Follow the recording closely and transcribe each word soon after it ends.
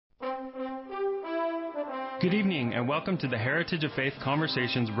Good evening and welcome to the Heritage of Faith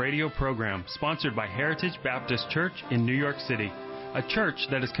Conversations radio program sponsored by Heritage Baptist Church in New York City, a church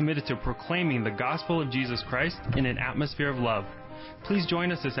that is committed to proclaiming the gospel of Jesus Christ in an atmosphere of love. Please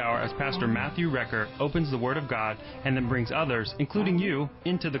join us this hour as Pastor Matthew Recker opens the Word of God and then brings others, including you,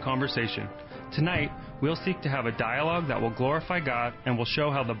 into the conversation. Tonight, we'll seek to have a dialogue that will glorify God and will show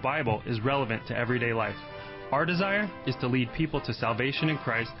how the Bible is relevant to everyday life. Our desire is to lead people to salvation in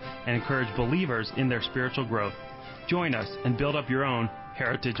Christ and encourage believers in their spiritual growth. Join us and build up your own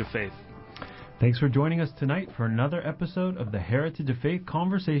Heritage of Faith. Thanks for joining us tonight for another episode of the Heritage of Faith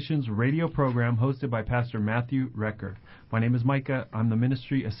Conversations radio program hosted by Pastor Matthew Recker. My name is Micah. I'm the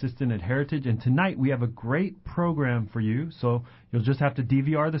ministry assistant at Heritage, and tonight we have a great program for you, so you'll just have to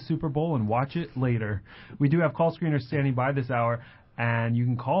DVR the Super Bowl and watch it later. We do have call screeners standing by this hour, and you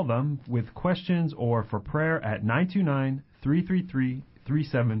can call them with questions or for prayer at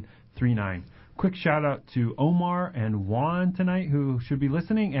 929-333-3739. Quick shout out to Omar and Juan tonight who should be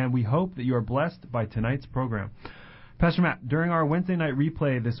listening, and we hope that you are blessed by tonight's program. Pastor Matt, during our Wednesday night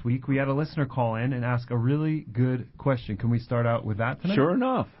replay this week, we had a listener call in and ask a really good question. Can we start out with that tonight? Sure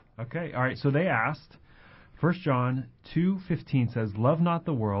enough. Okay, all right. So they asked, 1 John 2:15 says, "Love not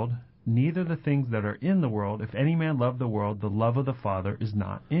the world, neither the things that are in the world. If any man love the world, the love of the Father is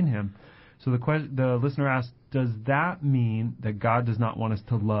not in him." So the listener asked, does that mean that God does not want us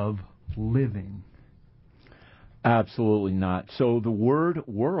to love living? Absolutely not. So the word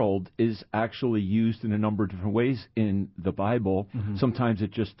world is actually used in a number of different ways in the Bible. Mm-hmm. Sometimes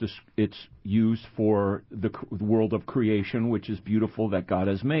it's used for the world of creation, which is beautiful, that God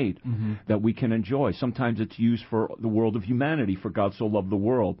has made, mm-hmm. that we can enjoy. Sometimes it's used for the world of humanity, for God so loved the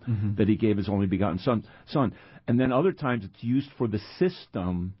world, mm-hmm. that he gave his only begotten son. And then other times it's used for the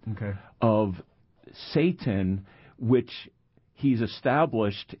system of Satan, which he's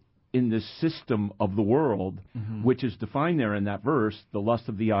established in this system of the world, mm-hmm. which is defined there in that verse, the lust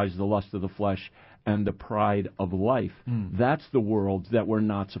of the eyes, the lust of the flesh, and the pride of life. Mm. That's the world that we're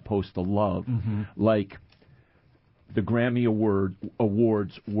not supposed to love. Mm-hmm. Like the Grammy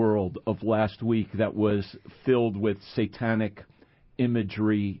Awards world of last week that was filled with satanic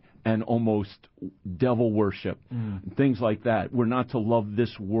imagery and almost devil worship, things like that. We're not to love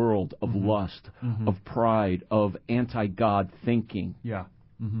this world of mm-hmm. lust, mm-hmm. of pride, of anti-God thinking. Yeah.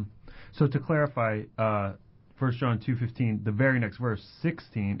 Mm-hmm. So to clarify, 1 John 2:15, the very next verse,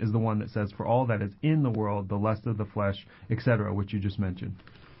 16, is the one that says, "For all that is in the world, the lust of the flesh, etc.," which you just mentioned.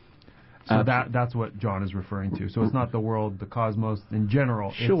 So that's what John is referring to. So it's not the world, the cosmos in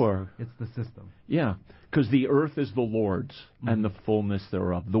general. Sure. It's the system. Yeah, because the earth is the Lord's, mm-hmm. and the fullness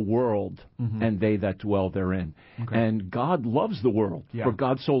thereof, the world, mm-hmm. and they that dwell therein. Okay. And God loves the world, for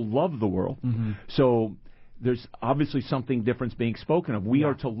God so loved the world. Mm-hmm. So there's obviously something different being spoken of. We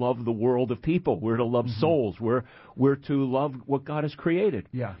are to love the world of people. We're to love mm-hmm. souls. We're to love what God has created.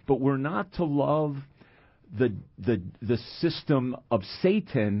 Yeah. But we're not to love the system of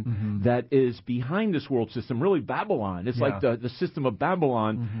Satan mm-hmm. that is behind this world system, really Babylon. It's like the system of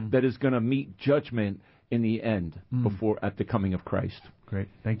Babylon mm-hmm. that is going to meet judgment in the end at the coming of Christ. Great.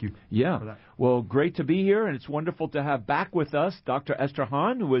 Thank you. Yeah. For that. Well, great to be here, and it's wonderful to have back with us Dr. Esther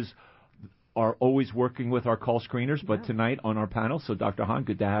Hahn, who are always working with our call screeners, but tonight on our panel. So, Dr. Hahn,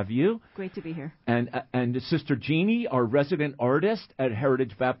 good to have you. Great to be here. And Sister Jeannie, our resident artist at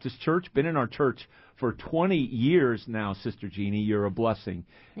Heritage Baptist Church, been in our church for 20 years now. Sister Jeannie, you're a blessing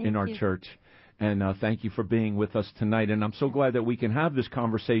in our church. And thank you for being with us tonight. And I'm so glad that we can have this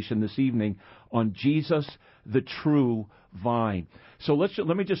conversation this evening on Jesus, the true vine. So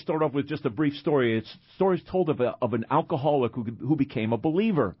let me just start off with just a brief story. It's stories told of an alcoholic who became a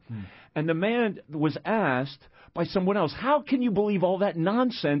believer. And the man was asked by someone else, how can you believe all that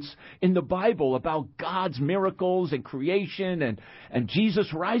nonsense in the Bible about God's miracles and creation and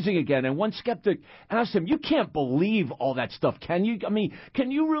Jesus rising again? And one skeptic asked him, you can't believe all that stuff, can you? I mean,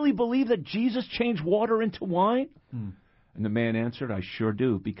 can you really believe that Jesus changed water into wine? And the man answered, I sure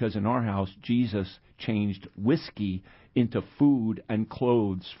do, because in our house, Jesus changed whiskey into food and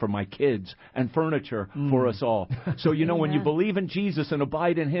clothes for my kids and furniture for us all. So, when you believe in Jesus and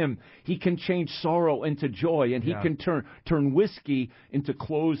abide in him, he can change sorrow into joy, and he can turn whiskey into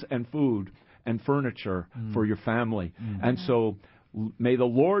clothes and food and furniture for your family. And so may the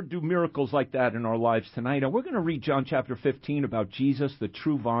Lord do miracles like that in our lives tonight. And we're going to read John chapter 15 about Jesus, the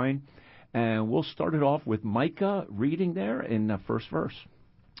true vine. And we'll start it off with Micah reading there in the first verse.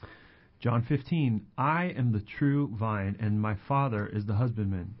 John 15, I am the true vine, and my Father is the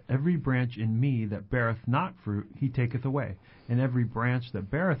husbandman. Every branch in me that beareth not fruit, he taketh away. And every branch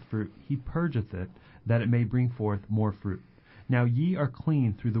that beareth fruit, he purgeth it, that it may bring forth more fruit. Now ye are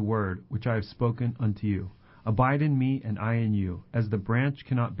clean through the word which I have spoken unto you. Abide in me, and I in you. As the branch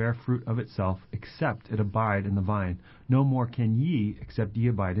cannot bear fruit of itself, except it abide in the vine, no more can ye, except ye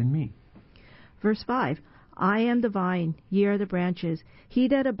abide in me. Verse 5, I am the vine, ye are the branches. He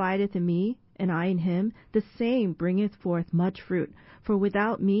that abideth in me, and I in him, the same bringeth forth much fruit. For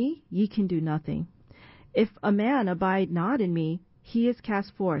without me ye can do nothing. If a man abide not in me, he is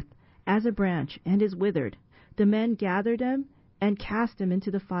cast forth as a branch, and is withered. The men gather them, and cast them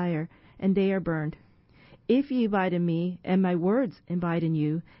into the fire, and they are burned. If ye abide in me, and my words abide in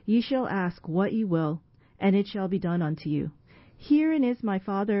you, ye shall ask what ye will, and it shall be done unto you. Herein is my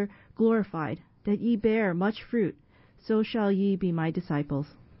Father glorified, that ye bear much fruit, so shall ye be my disciples.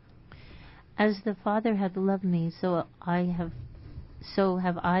 As the Father hath loved me, so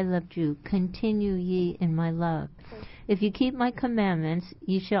have I loved you. Continue ye in my love. If you keep my commandments,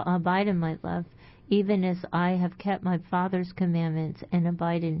 ye shall abide in my love, even as I have kept my Father's commandments, and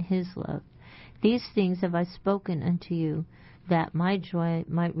abide in his love. These things have I spoken unto you, that my joy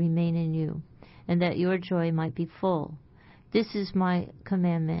might remain in you, and that your joy might be full. This is my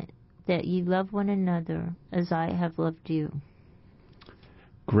commandment, that ye love one another as I have loved you.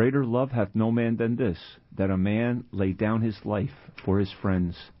 Greater love hath no man than this, that a man lay down his life for his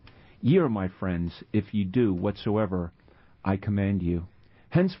friends. Ye are my friends, if ye do whatsoever I command you.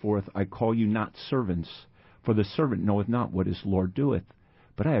 Henceforth I call you not servants, for the servant knoweth not what his Lord doeth.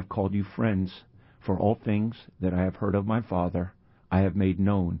 But I have called you friends, for all things that I have heard of my Father I have made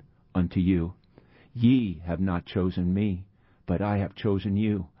known unto you. Ye have not chosen me, but I have chosen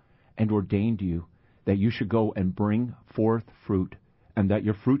you, and ordained you, that you should go and bring forth fruit, and that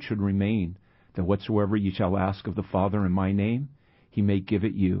your fruit should remain, that whatsoever ye shall ask of the Father in my name, he may give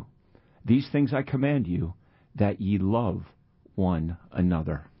it you. These things I command you, that ye love one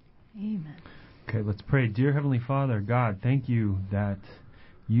another. Amen. Okay, let's pray. Dear Heavenly Father, God, thank you that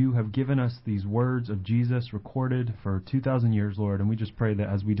you have given us these words of Jesus recorded for 2,000 years, Lord, and we just pray that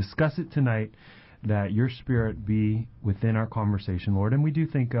as we discuss it tonight, that your Spirit be within our conversation, Lord. And we do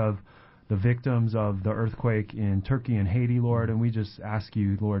think of the victims of the earthquake in Turkey and Haiti, Lord, and we just ask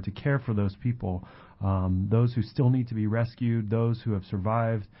you, Lord, to care for those people, those who still need to be rescued, those who have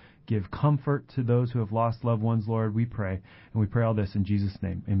survived. Give comfort to those who have lost loved ones, Lord, we pray. And we pray all this in Jesus'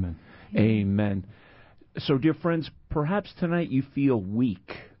 name. Amen. Amen. So, dear friends, perhaps tonight you feel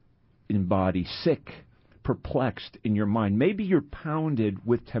weak in body, sick, perplexed in your mind. Maybe you're pounded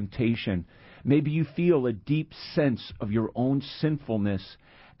with temptation. Maybe you feel a deep sense of your own sinfulness,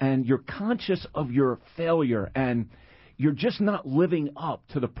 and you're conscious of your failure, and you're just not living up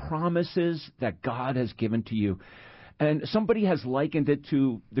to the promises that God has given to you. And somebody has likened it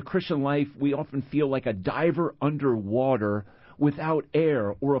to the Christian life. We often feel like a diver underwater without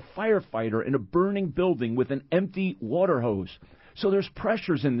air, or a firefighter in a burning building with an empty water hose. So there's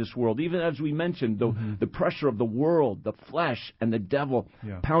pressures in this world, even as we mentioned, the pressure of the world, the flesh, and the devil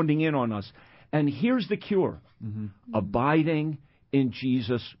pounding in on us. And here's the cure, abiding in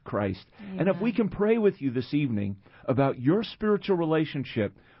Jesus Christ. Amen. And if we can pray with you this evening about your spiritual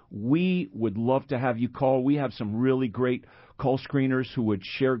relationship, we would love to have you call. We have some really great call screeners who would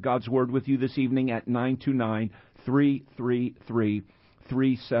share God's Word with you this evening at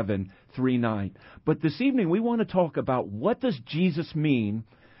 929-333-3739. But this evening we want to talk about, what does Jesus mean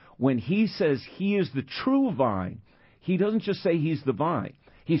when he says he is the true vine? He doesn't just say he's the vine.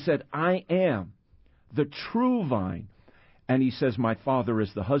 He said, I am the true vine. And he says, my Father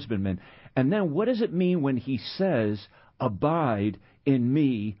is the husbandman. And then what does it mean when he says, abide in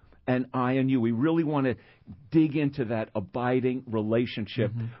me and I in you? We really want to dig into that abiding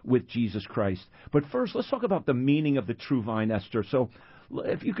relationship with Jesus Christ. But first, let's talk about the meaning of the true vine, Esther. So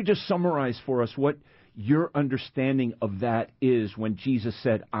if you could just summarize for us what your understanding of that is when Jesus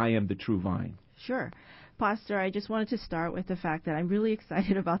said, I am the true vine. Sure. Pastor, I just wanted to start with the fact that I'm really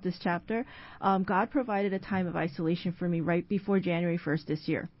excited about this chapter. God provided a time of isolation for me right before January 1st this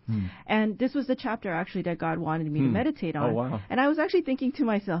year. And this was the chapter, actually, that God wanted me to meditate on. Oh, wow. And I was actually thinking to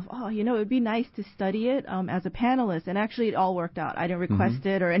myself, it would be nice to study it as a panelist. And actually, it all worked out. I didn't request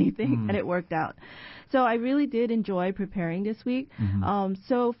it or anything, and it worked out. So I really did enjoy preparing this week.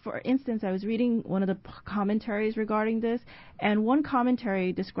 So, for instance, I was reading one of the commentaries regarding this, and one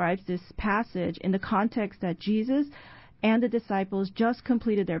commentary describes this passage in the context that Jesus and the disciples just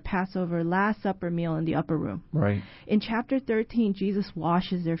completed their Passover Last Supper meal in the upper room. Right. In chapter 13, Jesus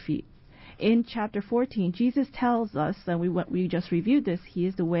washes their feet. in chapter 14, Jesus tells us, and we just reviewed this, He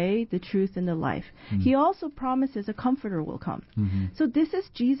is the way, the truth, and the life. He also promises a comforter will come. So this is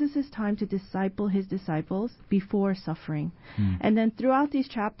Jesus' time to disciple His disciples before suffering. And then throughout these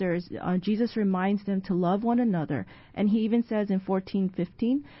chapters, Jesus reminds them to love one another. And He even says in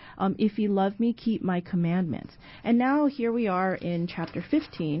 14:15, if you love me, keep my commandments. And now here we are in chapter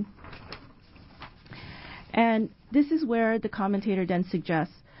 15. And this is where the commentator then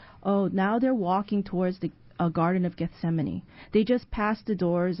suggests, now they're walking towards the Garden of Gethsemane. They just passed the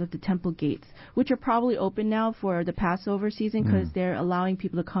doors of the temple gates, which are probably open now for the Passover season because they're allowing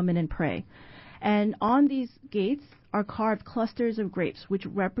people to come in and pray. And on these gates are carved clusters of grapes, which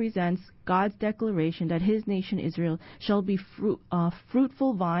represents God's declaration that His nation Israel shall be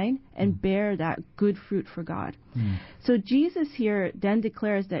fruitful vine and bear that good fruit for God. So Jesus here then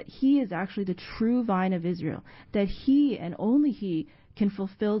declares that He is actually the true vine of Israel, that He and only He can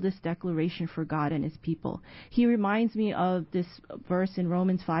fulfill this declaration for God and His people. He reminds me of this verse in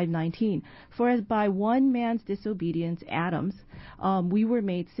Romans 5:19. For as by one man's disobedience, Adam's, we were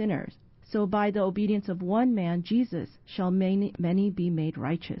made sinners. So by the obedience of one man, Jesus, shall many be made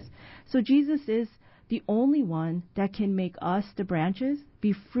righteous. So Jesus is the only one that can make us, the branches,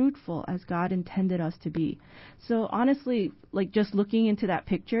 be fruitful as God intended us to be. So honestly, like just looking into that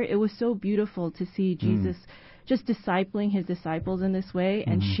picture, it was so beautiful to see Jesus just discipling His disciples in this way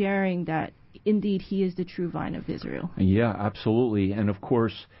and sharing that indeed He is the true vine of Israel. Yeah, absolutely. And of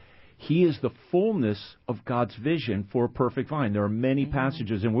course, He is the fullness of God's vision for a perfect vine. There are many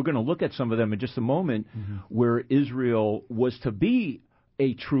passages, and we're going to look at some of them in just a moment, where Israel was to be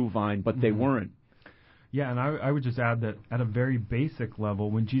a true vine, but they weren't. Yeah, and I would just add that at a very basic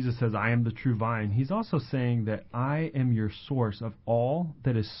level, when Jesus says, I am the true vine, He's also saying that I am your source of all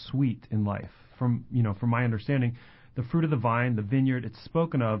that is sweet in life. From my understanding, the fruit of the vine, the vineyard, it's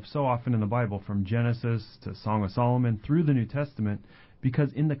spoken of so often in the Bible, from Genesis to Song of Solomon through the New Testament,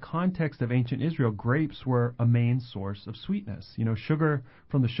 because in the context of ancient Israel, grapes were a main source of sweetness. Sugar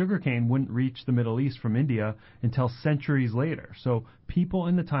from the sugarcane wouldn't reach the Middle East from India until centuries later. So people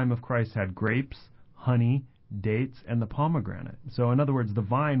in the time of Christ had grapes, honey, dates, and the pomegranate. So in other words, the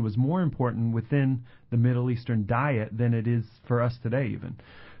vine was more important within the Middle Eastern diet than it is for us today even.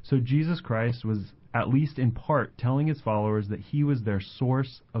 So Jesus Christ was, at least in part, telling His followers that He was their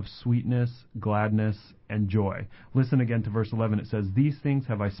source of sweetness, gladness, and joy. Listen again to verse 11. It says, These things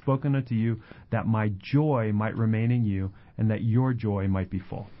have I spoken unto you, that my joy might remain in you, and that your joy might be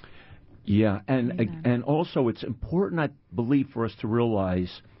full. Yeah, and also it's important, I believe, for us to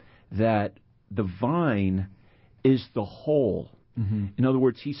realize that the vine is the whole. In other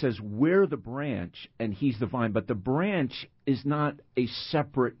words, He says, we're the branch, and He's the vine. But the branch is not a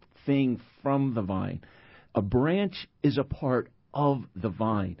separate thing from the vine. A branch is a part of the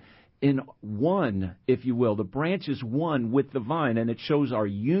vine. In one, if you will, the branch is one with the vine, and it shows our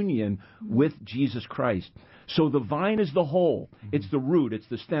union with Jesus Christ. So the vine is the whole. It's the root, it's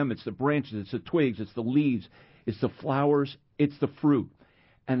the stem, it's the branches, it's the twigs, it's the leaves, it's the flowers, it's the fruit.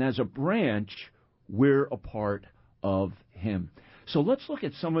 And as a branch, we're a part of Him. So let's look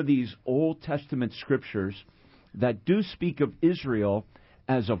at some of these Old Testament scriptures that do speak of Israel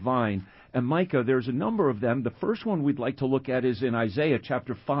as a vine. And Micah, there's a number of them. The first one we'd like to look at is in Isaiah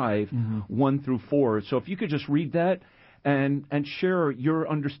chapter 5, 1 through 4. So if you could just read that and share your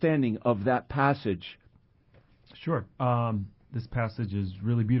understanding of that passage. Sure. This passage is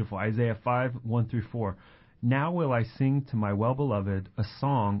really beautiful. Isaiah 5, 1 through 4. Now will I sing to my well-beloved a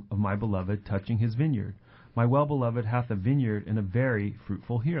song of my beloved touching his vineyard. My well-beloved hath a vineyard in a very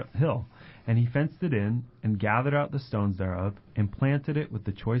fruitful hill, and he fenced it in, and gathered out the stones thereof, and planted it with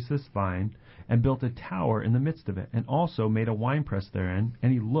the choicest vine, and built a tower in the midst of it, and also made a winepress therein,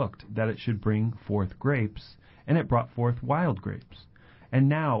 and he looked that it should bring forth grapes, and it brought forth wild grapes. And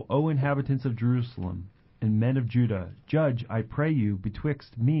now, O inhabitants of Jerusalem, and men of Judah, judge, I pray you,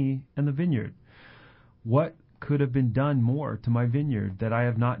 betwixt me and the vineyard. What could have been done more to my vineyard that I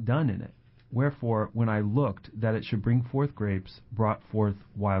have not done in it? Wherefore, when I looked that it should bring forth grapes, brought forth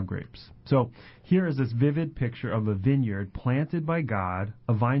wild grapes. So here is this vivid picture of a vineyard planted by God,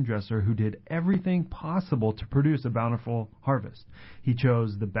 a vine dresser who did everything possible to produce a bountiful harvest. He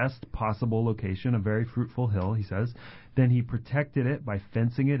chose the best possible location, a very fruitful hill, he says. Then he protected it by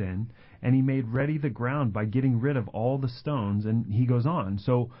fencing it in, and he made ready the ground by getting rid of all the stones, and he goes on.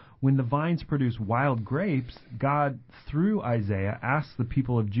 So when the vines produce wild grapes, God, through Isaiah, asks the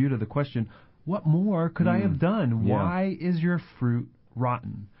people of Judah the question, what more could I have done? Yeah. Why is your fruit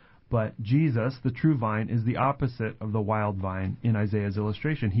rotten? But Jesus, the true vine, is the opposite of the wild vine in Isaiah's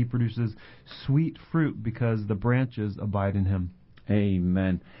illustration. He produces sweet fruit because the branches abide in him.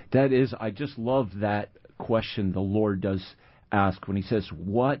 Amen. That is, I just love that question the Lord does ask when he says,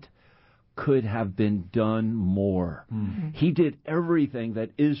 what could have been done more? Mm-hmm. He did everything that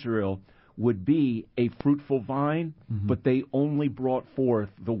Israel would be a fruitful vine, but they only brought forth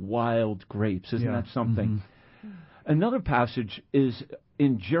the wild grapes. Isn't that something? Another passage is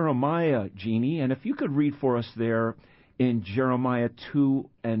in Jeremiah, Jeannie, and if you could read for us there in Jeremiah 2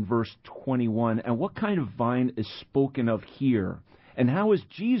 and verse 21, and what kind of vine is spoken of here, and how is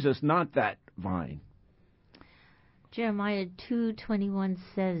Jesus not that vine? Jeremiah 2:21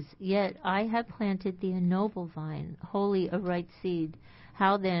 says, "Yet I have planted thee a noble vine, wholly a right seed.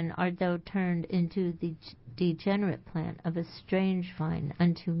 How then art thou turned into the degenerate plant of a strange vine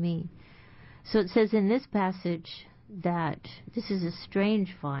unto me?" So it says in this passage that this is a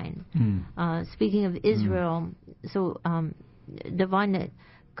strange vine. Speaking of Israel, so the vine that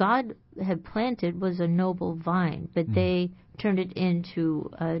God had planted was a noble vine, but they turned it into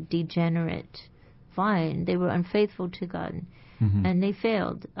a degenerate vine. They were unfaithful to God, and they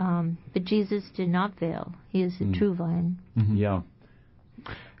failed. But Jesus did not fail. He is the true vine. Yeah.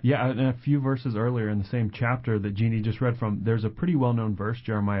 Yeah, and a few verses earlier in the same chapter that Jeannie just read from, there's a pretty well-known verse,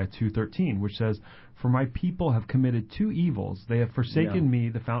 Jeremiah 2:13, which says, "For my people have committed two evils. They have forsaken me,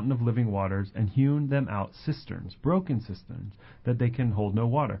 the fountain of living waters, and hewn them out cisterns, broken cisterns, that they can hold no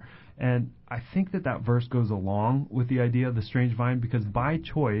water." And I think that verse goes along with the idea of the strange vine, because by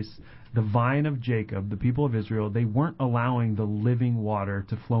choice, the vine of Jacob, the people of Israel, they weren't allowing the living water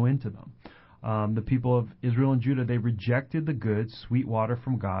to flow into them. The people of Israel and Judah, they rejected the good, sweet water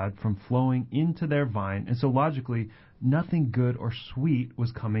from God from flowing into their vine. And so logically, nothing good or sweet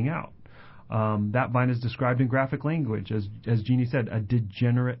was coming out. That vine is described in graphic language, as Jeannie said, a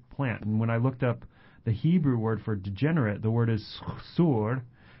degenerate plant. And when I looked up the Hebrew word for degenerate, the word is sur,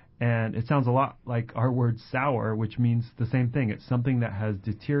 and it sounds a lot like our word sour, which means the same thing. It's something that has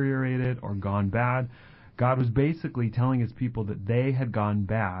deteriorated or gone bad. God was basically telling his people that they had gone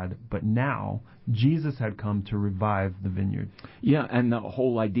bad, but now Jesus had come to revive the vineyard. Yeah, and the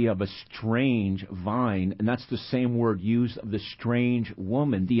whole idea of a strange vine, and that's the same word used of the strange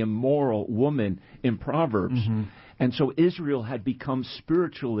woman, the immoral woman in Proverbs. And so Israel had become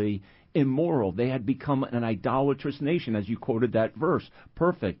spiritually immoral. They had become an idolatrous nation, as you quoted that verse.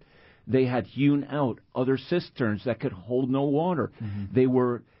 Perfect. They had hewn out other cisterns that could hold no water. They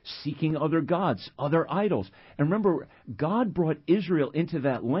were seeking other gods, other idols. And remember, God brought Israel into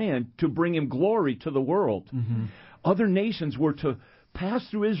that land to bring him glory to the world. Other nations were to pass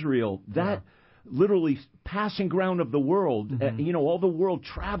through Israel, that literally passing ground of the world. All the world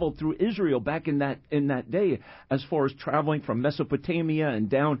traveled through Israel back in that day, as far as traveling from Mesopotamia and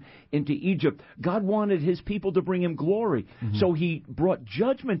down into Egypt. God wanted his people to bring him glory. So he brought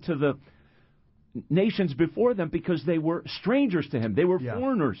judgment to the nations before them because they were strangers to him. They were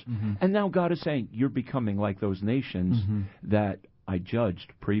foreigners. And now God is saying, you're becoming like those nations that I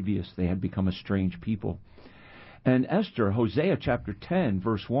judged previous. They had become a strange people. And Esther, Hosea chapter 10,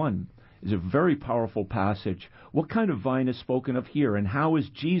 verse 1, is a very powerful passage. What kind of vine is spoken of here, and how is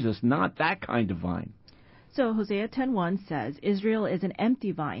Jesus not that kind of vine? So Hosea 10:1 says, Israel is an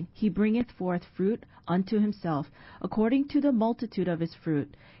empty vine. He bringeth forth fruit unto himself. According to the multitude of his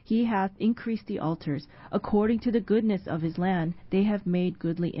fruit, he hath increased the altars. According to the goodness of his land, they have made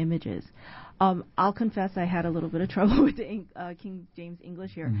goodly images. I'll confess I had a little bit of trouble with the King James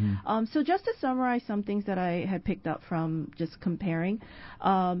English here. So just to summarize some things that I had picked up from just comparing,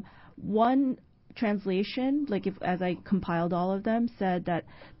 one translation, as I compiled all of them, said that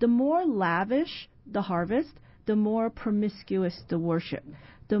the more lavish the harvest, the more promiscuous the worship.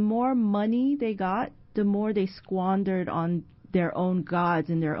 The more money they got, the more they squandered on their own gods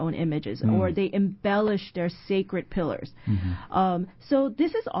and their own images, or they embellished their sacred pillars. So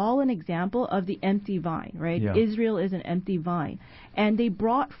this is all an example of the empty vine, right? Yeah. Israel is an empty vine. And they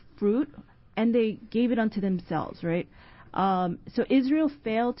brought fruit and they gave it unto themselves, right? So Israel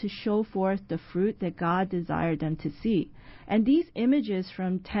failed to show forth the fruit that God desired them to see. And these images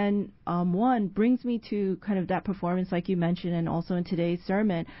from 10:1 brings me to kind of that performance, like you mentioned, and also in today's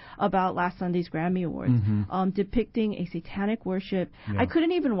sermon about last Sunday's Grammy Awards, depicting a satanic worship. Yeah. I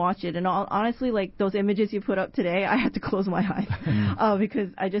couldn't even watch it. And honestly, like those images you put up today, I had to close my eyes because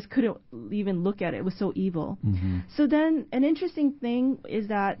I just couldn't even look at it. It was so evil. So then an interesting thing is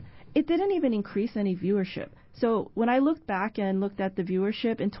that it didn't even increase any viewership. So when I looked back and looked at the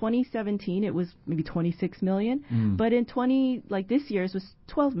viewership in 2017, it was maybe 26 million, but in this year's was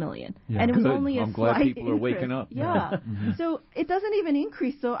 12 million, and it was only a I'm glad slight people increase. Are waking up. Yeah, so it doesn't even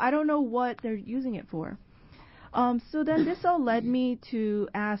increase. So I don't know what they're using it for. So then this all led me to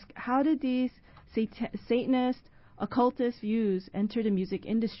ask, how did these Satanists occultist views entered the music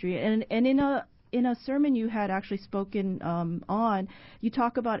industry. And in a sermon you had actually spoken on, you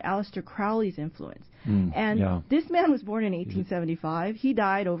talk about Aleister Crowley's influence. This man was born in 1875. He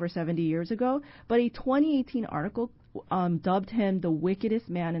died over 70 years ago. But a 2018 article dubbed him the wickedest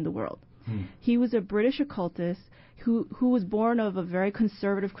man in the world. He was a British occultist who was born of a very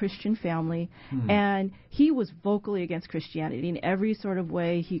conservative Christian family, and he was vocally against Christianity in every sort of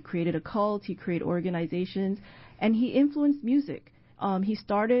way. He created a cult, he created organizations, and he influenced music. He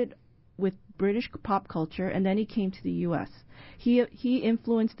started with British pop culture, and then he came to the U.S. He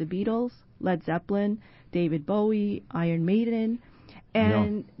influenced the Beatles, Led Zeppelin, David Bowie, Iron Maiden,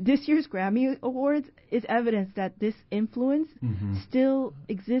 and this year's Grammy Awards is evidence that this influence still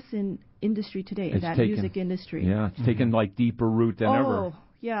exists in industry today, in that music industry. Yeah, it's taken like deeper root than ever. Oh,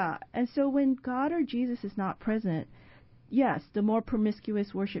 yeah. And so when God or Jesus is not present, yes, the more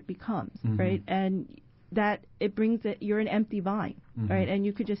promiscuous worship becomes, right? And that it brings it, you're an empty vine, right? And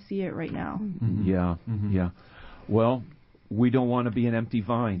you could just see it right now. Yeah. Well, we don't want to be an empty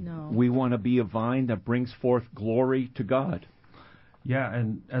vine. No. We want to be a vine that brings forth glory to God. Yeah,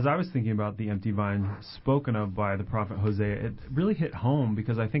 and as I was thinking about the empty vine spoken of by the prophet Hosea, it really hit home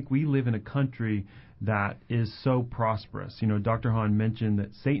because I think we live in a country that is so prosperous. You know, Dr. Hahn mentioned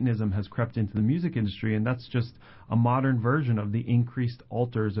that Satanism has crept into the music industry, and that's just a modern version of the increased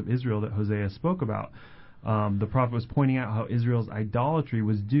altars of Israel that Hosea spoke about. The prophet was pointing out how Israel's idolatry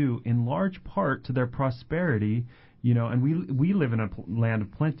was due in large part to their prosperity. You know, and we live in a land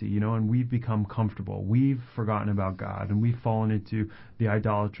of plenty, you know, and we've become comfortable. We've forgotten about God, and we've fallen into the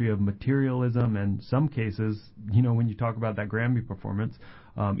idolatry of materialism, and some cases, you know, when you talk about that Grammy performance,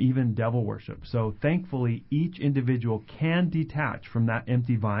 even devil worship. So thankfully, each individual can detach from that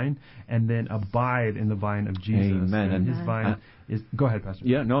empty vine and then abide in the vine of Jesus. Amen. And his vine is... Go ahead, Pastor.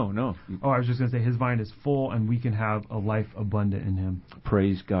 Yeah, no. Oh, I was just going to say his vine is full, and we can have a life abundant in him.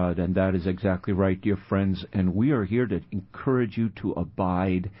 Praise God, and that is exactly right, dear friends. And we are here to encourage you to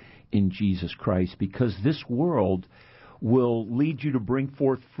abide in Jesus Christ, because this world will lead you to bring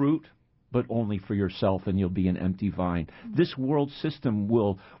forth fruit, but only for yourself, and you'll be an empty vine. This world system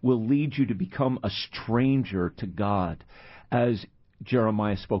will lead you to become a stranger to God. As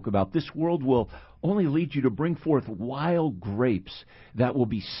Jeremiah spoke about, this world will only lead you to bring forth wild grapes that will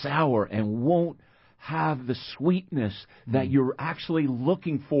be sour and won't have the sweetness that you're actually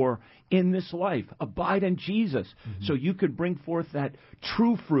looking for in this life. Abide in Jesus so you could bring forth that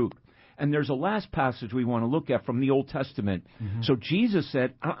true fruit. And there's a last passage we want to look at from the Old Testament. So Jesus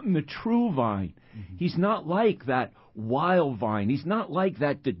said, I'm the true vine. He's not like that wild vine. He's not like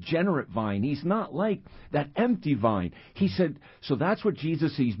that degenerate vine. He's not like that empty vine. He said, so that's what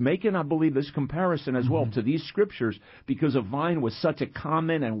Jesus, he's making, I believe, this comparison as well to these scriptures, because a vine was such a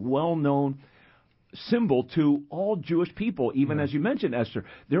common and well-known symbol to all Jewish people. Even as you mentioned, Esther,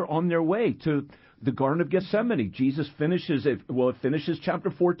 they're on their way to the Garden of Gethsemane. Jesus finishes it. Well, it finishes chapter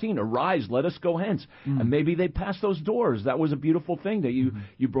 14. Arise, let us go hence. And maybe they pass those doors. That was a beautiful thing that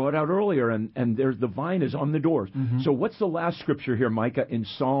you brought out earlier. And there's the vine is on the doors. So what's the last scripture here, Micah, in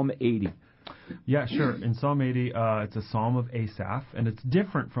Psalm 80? Yeah, sure. In Psalm 80, it's a psalm of Asaph, and it's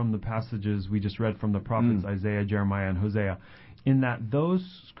different from the passages we just read from the prophets Isaiah, Jeremiah, and Hosea, in that those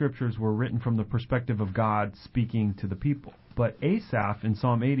scriptures were written from the perspective of God speaking to the people. But Asaph in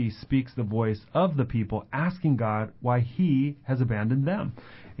Psalm 80 speaks the voice of the people, asking God why he has abandoned them.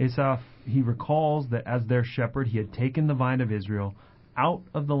 Asaph, he recalls that as their shepherd, he had taken the vine of Israel out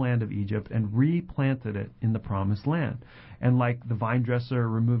of the land of Egypt and replanted it in the promised land. And like the vine dresser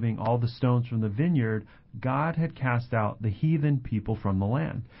removing all the stones from the vineyard, God had cast out the heathen people from the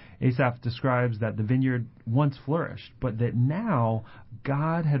land. Asaph describes that the vineyard once flourished, but that now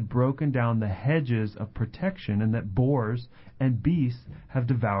God had broken down the hedges of protection and that boars and beasts have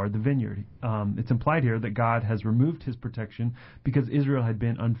devoured the vineyard. It's implied here that God has removed his protection because Israel had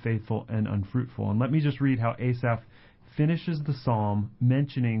been unfaithful and unfruitful. And let me just read how Asaph finishes the psalm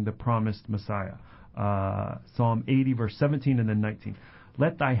mentioning the promised Messiah. Psalm 80, verse 17 and then 19.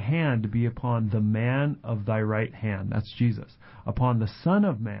 Let thy hand be upon the man of thy right hand, that's Jesus, upon the Son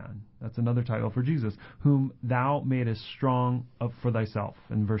of Man, that's another title for Jesus, whom thou madest strong up for thyself.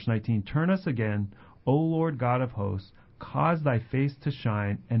 In verse 19, turn us again, O Lord God of hosts, cause thy face to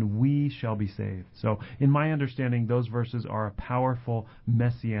shine, and we shall be saved. So, in my understanding, those verses are a powerful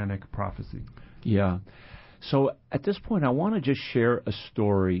messianic prophecy. Yeah. So, at this point, I want to just share a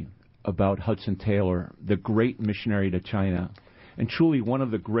story about Hudson Taylor, the great missionary to China. And truly one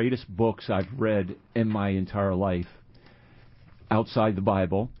of the greatest books I've read in my entire life outside the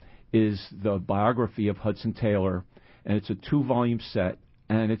Bible is the biography of Hudson Taylor. And it's a 2-volume set.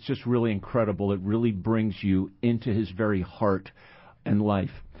 And it's just really incredible. It really brings you into his very heart and life.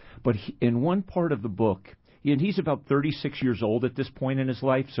 But in one part of the book, and he's about 36 years old at this point in his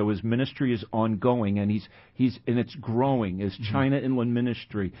life, so his ministry is ongoing, and and it's growing, his China Inland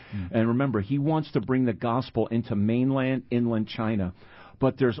Ministry. And remember, he wants to bring the gospel into mainland inland China.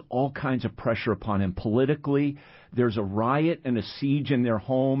 But there's all kinds of pressure upon him. Politically, there's a riot and a siege in their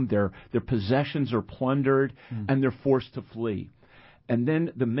home. Their possessions are plundered, and they're forced to flee. And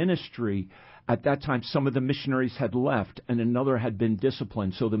then the ministry, at that time, some of the missionaries had left, and another had been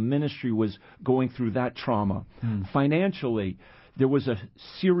disciplined. So the ministry was going through that trauma. Financially, there was a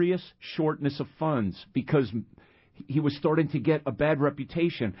serious shortness of funds because he was starting to get a bad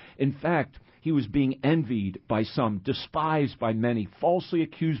reputation. In fact, he was being envied by some, despised by many, falsely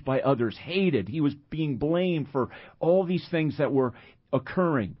accused by others, hated. He was being blamed for all these things that were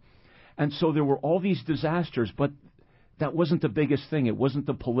occurring. And so there were all these disasters, but that wasn't the biggest thing. It wasn't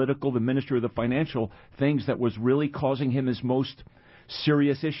the political, the ministry, or the financial things that was really causing him his most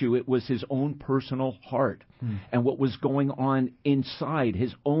serious issue. It was his own personal heart and what was going on inside,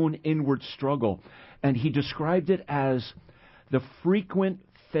 his own inward struggle. And he described it as the frequent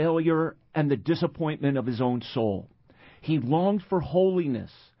failure and the disappointment of his own soul. He longed for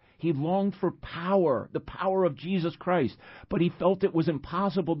holiness. He longed for power, the power of Jesus Christ, but he felt it was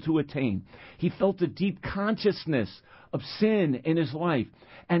impossible to attain. He felt a deep consciousness of sin in his life,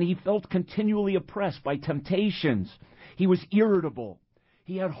 and he felt continually oppressed by temptations. He was irritable.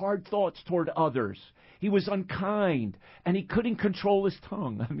 He had hard thoughts toward others. He was unkind, and he couldn't control his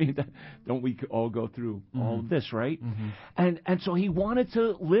tongue. I mean, don't we all go through all of this, right? And so he wanted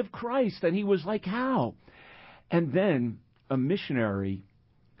to live Christ, and he was like, how? And then a missionary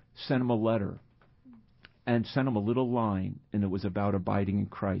sent him a letter and sent him a little line, and it was about abiding in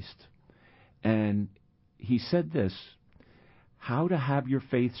Christ. And he said this, how to have your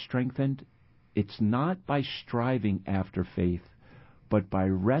faith strengthened? It's not by striving after faith, but by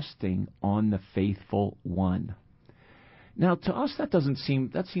resting on the faithful one. Now, to us,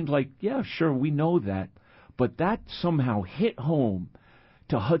 that seems like, yeah, sure, we know that. But that somehow hit home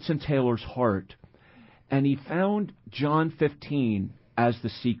to Hudson Taylor's heart. And he found John 15 as the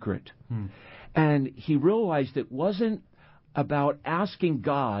secret. And he realized it wasn't about asking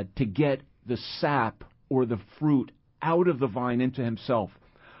God to get the sap or the fruit out of the vine into himself,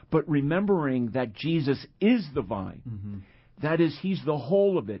 but remembering that Jesus is the vine. That is, he's the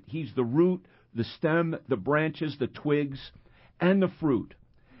whole of it. He's the root, the stem, the branches, the twigs, and the fruit.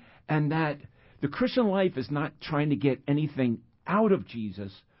 And that the Christian life is not trying to get anything out of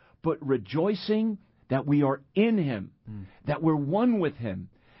Jesus, but rejoicing that we are in him, that we're one with him,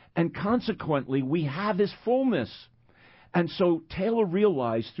 and consequently we have his fullness. And so Taylor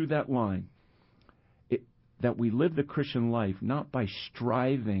realized through that line that we live the Christian life not by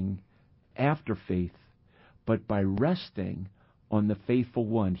striving after faith, but by resting on the faithful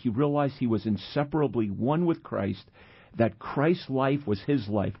one. He realized he was inseparably one with Christ, that Christ's life was his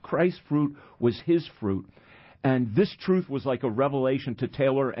life, Christ's fruit was his fruit. And this truth was like a revelation to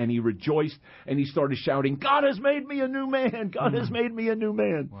Taylor, and he rejoiced, and he started shouting, God has made me a new man! God has made me a new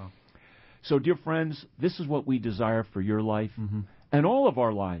man! Wow. So, dear friends, this is what we desire for your life and all of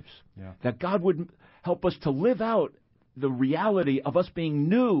our lives, that God would help us to live out the reality of us being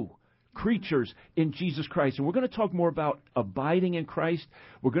new creatures in Jesus Christ. And we're going to talk more about abiding in Christ.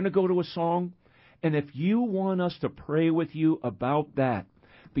 We're going to go to a song, and if you want us to pray with you about that,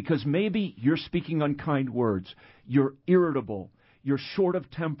 because maybe you're speaking unkind words, you're irritable, you're short of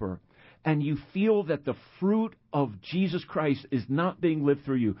temper, and you feel that the fruit of Jesus Christ is not being lived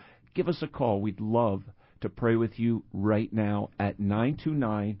through you, give us a call. We'd love to pray with you right now at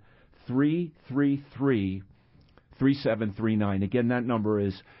 929-333-3739. Again, that number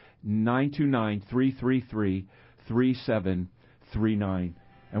is 929-333-3739.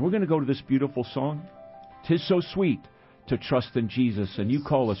 And we're going to go to this beautiful song, "'Tis So Sweet to Trust in Jesus," and you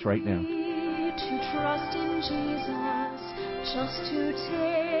call us right now. To trust in Jesus, just to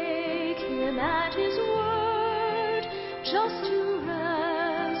take him at his word, just to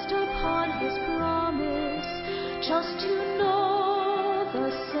rest upon his promise, just to know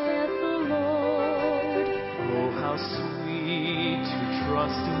thus saith the Lord. Oh, how sweet to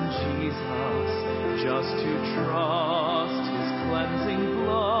trust in Jesus, just to trust his cleansing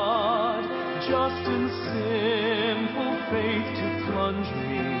blood, just in sinful faith to plunge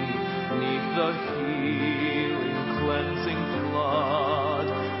me neath the healing, cleansing flood.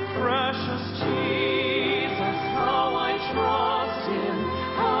 Precious Jesus, how I trust him,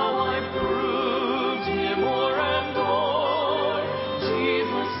 how I've proved him o'er and o'er.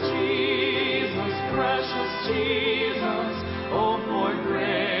 Jesus, Jesus, precious Jesus, oh, for grace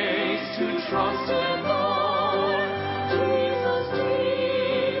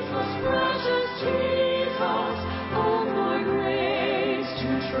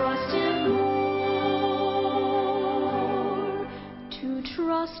trust Him more, to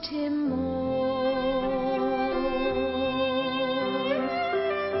trust Him more.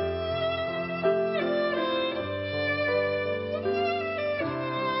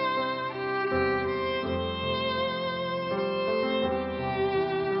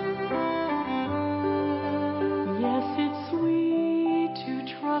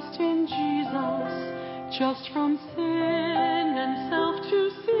 Just from sin and self to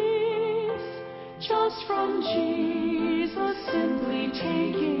cease, just from Jesus simply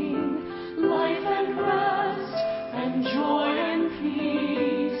taking life and rest and joy and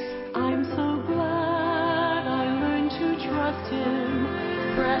peace. I'm so glad I learned to trust Him,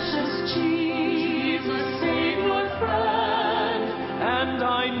 precious Jesus, Savior, friend, and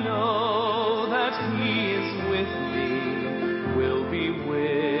I know that He is with me, will be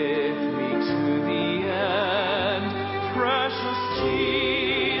with me to the end. Precious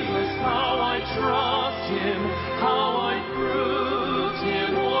Jesus, how I trust Him, how I proved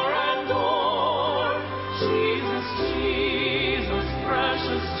Him o'er and o'er. Jesus, Jesus,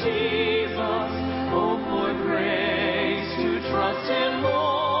 precious Jesus, oh for grace to trust Him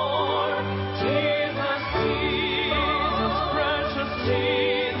more. Jesus, Jesus, precious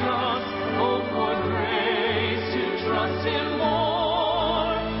Jesus, oh for grace to trust Him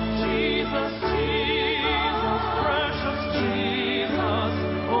more. Jesus, Jesus, precious Jesus,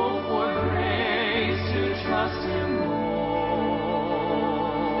 oh for grace to trust Him more,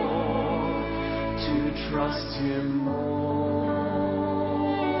 to trust Him more.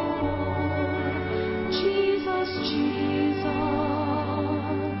 Jesus, Jesus,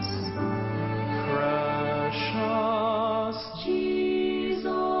 Precious Jesus.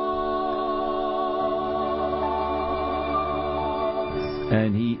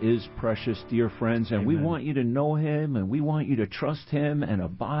 And He is precious, dear friends, and we Amen. want you to know Him, and we want you to trust Him and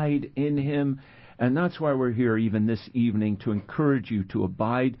abide in Him. And that's why we're here even this evening, to encourage you to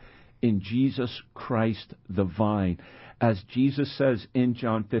abide in Jesus Christ the vine. As Jesus says in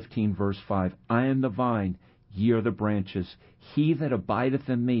John 15, verse 5, I am the vine, ye are the branches. He that abideth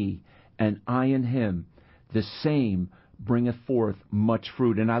in me, and I in him, the same bringeth forth much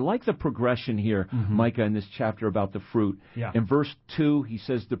fruit. And I like the progression here, Micah, in this chapter about the fruit. Yeah. In verse 2, he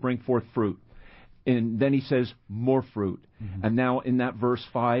says to bring forth fruit. And then he says more fruit. And now in that verse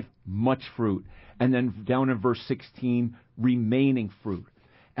 5, much fruit. And then down in verse 16, remaining fruit.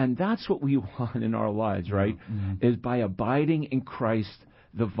 And that's what we want in our lives, right? Is by abiding in Christ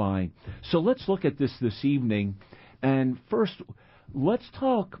the vine. So let's look at this evening. And first, let's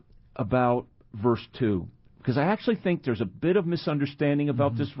talk about verse 2. Because I actually think there's a bit of misunderstanding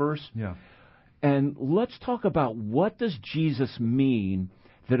about this verse. Yeah. And let's talk about, what does Jesus mean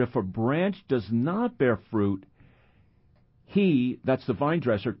that if a branch does not bear fruit, He, that's the vine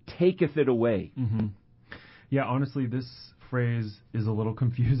dresser, taketh it away. Yeah, honestly, this phrase is a little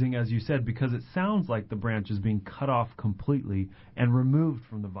confusing, as you said, because it sounds like the branch is being cut off completely and removed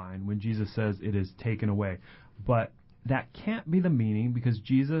from the vine when Jesus says it is taken away. But that can't be the meaning, because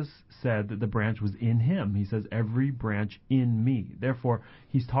Jesus said that the branch was in Him. He says, every branch in me. Therefore,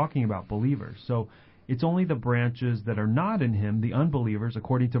 He's talking about believers. So it's only the branches that are not in Him, the unbelievers,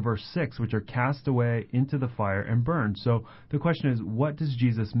 according to verse 6, which are cast away into the fire and burned. So the question is, what does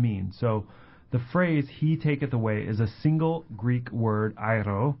Jesus mean? So the phrase, He taketh away, is a single Greek word,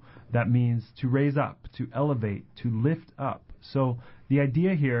 airo, that means to raise up, to elevate, to lift up. So the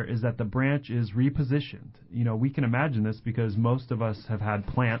idea here is that the branch is repositioned. You know, we can imagine this because most of us have had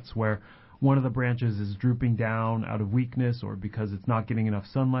plants where one of the branches is drooping down out of weakness or because it's not getting enough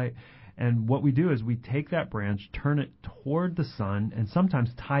sunlight. And what we do is we take that branch, turn it toward the sun, and sometimes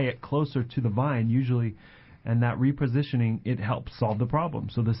tie it closer to the vine, usually, and that repositioning, it helps solve the problem.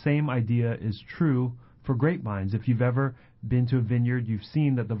 So the same idea is true for grapevines. If you've ever been to a vineyard, you've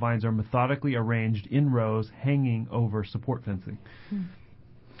seen that the vines are methodically arranged in rows, hanging over support fencing.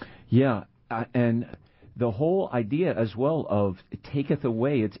 Yeah, and the whole idea as well of taketh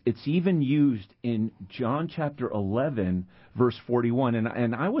away, it's even used in John chapter 11, verse 41.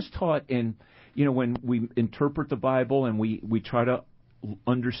 And I was taught in, when we interpret the Bible and we try to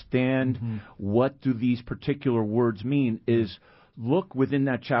understand what do these particular words mean, is look within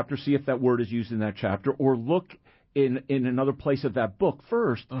that chapter, see if that word is used in that chapter, or look in another place of that book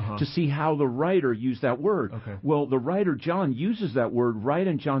first to see how the writer used that word. Okay. Well, the writer John uses that word right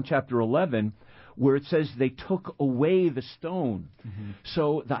in John chapter 11, where it says they took away the stone.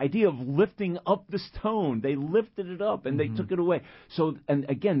 So the idea of lifting up the stone, they lifted it up and they took it away. So, and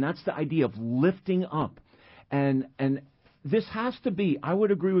again, that's the idea of lifting up. And this has to be, I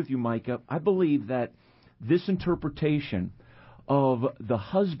would agree with you, Micah. I believe that this interpretation of the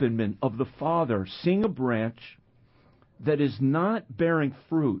husbandman, of the father, seeing a branch that is not bearing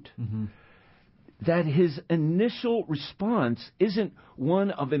fruit, that his initial response isn't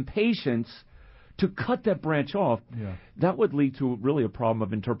one of impatience to cut that branch off. That would lead to really a problem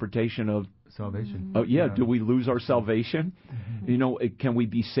of interpretation of salvation. Do we lose our salvation? You know, can we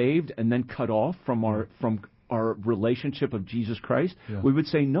be saved and then cut off from our relationship of Jesus Christ? We would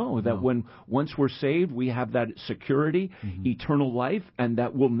say no, that once we're saved, we have that security, eternal life, and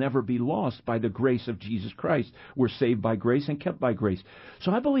that will never be lost by the grace of Jesus Christ. We're saved by grace and kept by grace.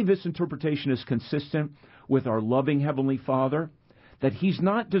 So I believe this interpretation is consistent with our loving Heavenly Father, that He's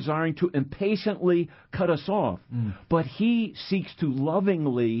not desiring to impatiently cut us off, but He seeks to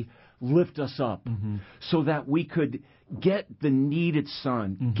lovingly lift us up so that we could get the needed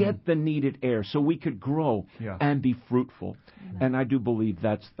sun, get the needed air, so we could grow and be fruitful. And I do believe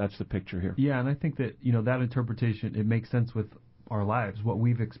that's the picture here. Yeah, and I think that, you know, that interpretation, it makes sense with our lives, what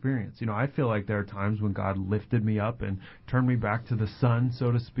we've experienced. You know, I feel like there are times when God lifted me up and turned me back to the sun,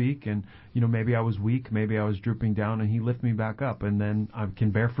 so to speak, and, you know, maybe I was weak, maybe I was drooping down, and He lifted me back up, and then I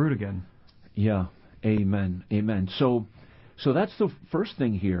can bear fruit again. Yeah, amen, amen. So that's the first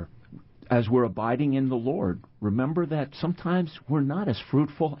thing here. As we're abiding in the Lord, remember that sometimes we're not as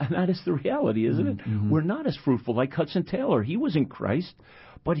fruitful, and that is the reality, isn't it? We're not as fruitful. Like Hudson Taylor, he was in Christ,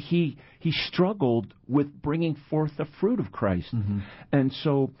 but he struggled with bringing forth the fruit of Christ. And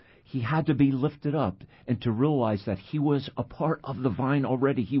so he had to be lifted up and to realize that he was a part of the vine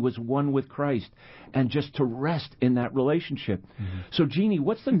already. He was one with Christ, and just to rest in that relationship. So, Jeannie,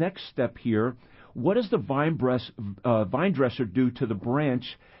 what's the next step here? What does the vine dresser do to the branch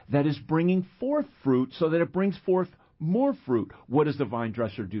that is bringing forth fruit so that it brings forth more fruit? What does the vine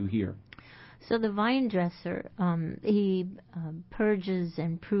dresser do here? So the vine dresser, he purges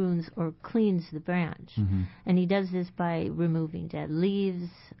and prunes or cleans the branch. And he does this by removing dead leaves,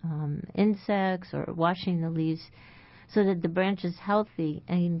 insects, or washing the leaves so that the branch is healthy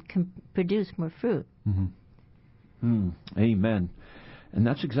and can produce more fruit. Amen. And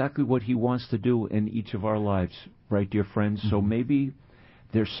that's exactly what He wants to do in each of our lives, right, dear friends? So maybe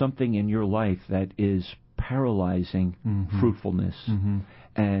there's something in your life that is paralyzing fruitfulness.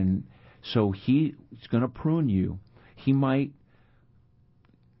 And so He's going to prune you. He might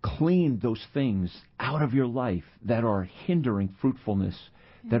clean those things out of your life that are hindering fruitfulness,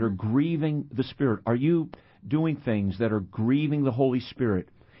 that are grieving the Spirit. Are you doing things that are grieving the Holy Spirit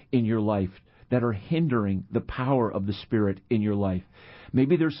in your life, that are hindering the power of the Spirit in your life?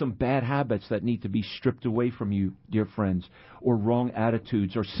 Maybe there's some bad habits that need to be stripped away from you, dear friends, or wrong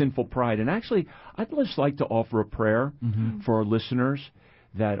attitudes or sinful pride. And actually, I'd just like to offer a prayer for our listeners,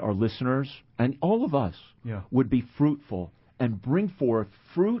 that our listeners and all of us would be fruitful and bring forth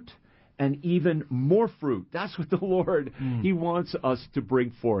fruit and even more fruit. That's what the Lord, He wants us to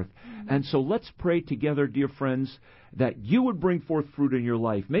bring forth. And so let's pray together, dear friends, that you would bring forth fruit in your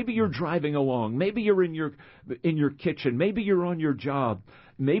life. Maybe you're driving along. Maybe you're in your kitchen. Maybe you're on your job.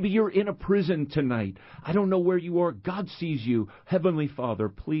 Maybe you're in a prison tonight. I don't know where you are. God sees you. Heavenly Father,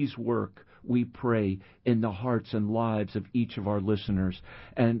 please work, we pray, in the hearts and lives of each of our listeners,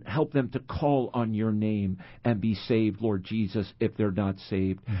 and help them to call on your name and be saved, Lord Jesus, if they're not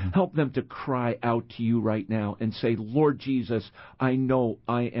saved. Help them to cry out to you right now and say, Lord Jesus, I know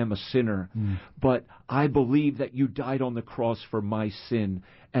I am a sinner, but I believe that you died on the cross for my sin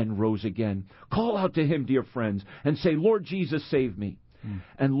and rose again. Call out to Him, dear friends, and say, Lord Jesus, save me.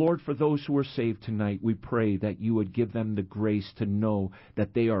 And Lord, for those who are saved tonight, we pray that you would give them the grace to know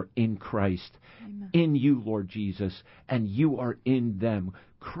that they are in Christ, in you, Lord Jesus, and you are in them.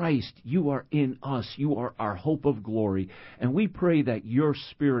 Christ, you are in us. You are our hope of glory. And we pray that your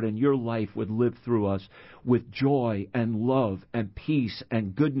Spirit and your life would live through us with joy and love and peace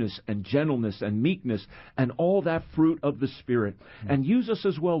and goodness and gentleness and meekness and all that fruit of the Spirit. And use us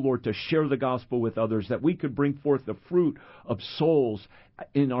as well, Lord, to share the gospel with others, that we could bring forth the fruit of souls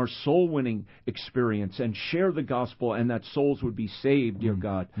in our soul-winning experience and share the gospel, and that souls would be saved, dear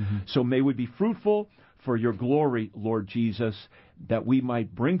God. So may we be fruitful for your glory, Lord Jesus, that we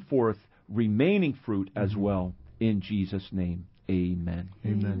might bring forth remaining fruit as well. In Jesus' name, amen.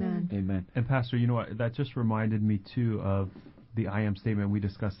 Amen. Amen. And Pastor, you know what? That just reminded me, too, of the I am statement we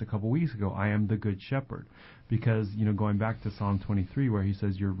discussed a couple weeks ago. I am the good shepherd. Because, you know, going back to Psalm 23, where he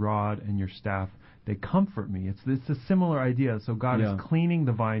says, your rod and your staff, they comfort me. It's a similar idea. So God is cleaning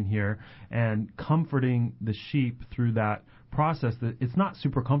the vine here and comforting the sheep through that process that it's not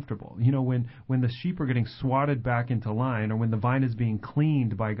super comfortable. You know, when the sheep are getting swatted back into line, or when the vine is being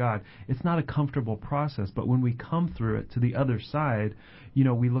cleaned by God, it's not a comfortable process. But when we come through it to the other side, you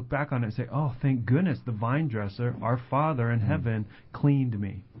know, we look back on it and say, oh, thank goodness the vine dresser, our Father in heaven, cleaned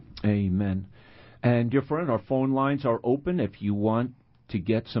me. Amen. And dear friend, our phone lines are open. If you want to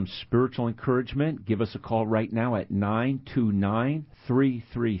get some spiritual encouragement, give us a call right now at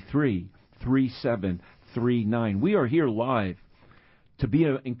 929-333-3739. We are here live to be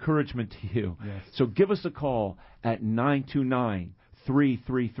an encouragement to you. Yes. So give us a call at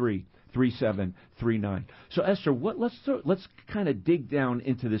 929-333-3739. So Esther, let's kind of dig down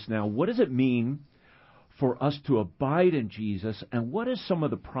into this now. What does it mean for us to abide in Jesus, and what is some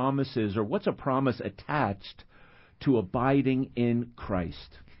of the promises, or what's a promise attached to abiding in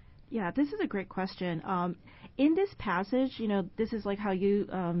Christ? Yeah, this is a great question. In this passage, you know, this is like how you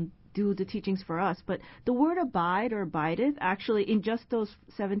do the teachings for us, but the word abide or abideth actually in just those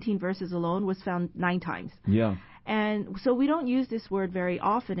 17 verses alone was found 9 times. Yeah. And so we don't use this word very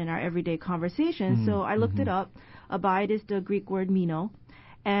often in our everyday conversation. So I looked it up. Abide is the Greek word meno.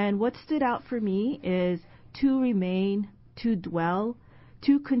 And what stood out for me is to remain, to dwell,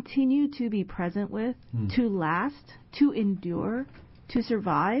 to continue to be present with, to last, to endure, to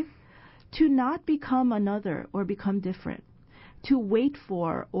survive, to not become another or become different, to wait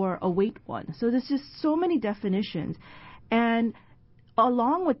for or await one. So there's just so many definitions. And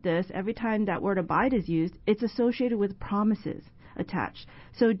along with this, every time that word abide is used, it's associated with promises attached.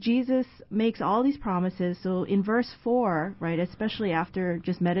 So Jesus makes all these promises. So in verse 4, right, especially after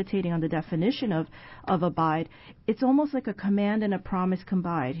just meditating on the definition of abide, it's almost like a command and a promise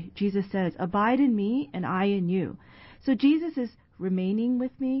combined. Jesus says, abide in me and I in you. So Jesus is remaining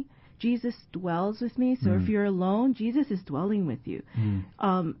with me. Jesus dwells with me. So if you're alone, Jesus is dwelling with you.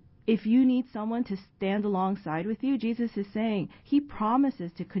 If you need someone to stand alongside with you, Jesus is saying he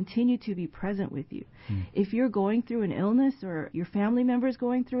promises to continue to be present with you. If you're going through an illness or your family member is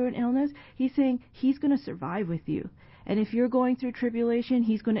going through an illness, he's saying he's going to survive with you. And if you're going through tribulation,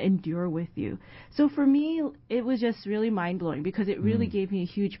 he's going to endure with you. So for me, it was just really mind-blowing because it really gave me a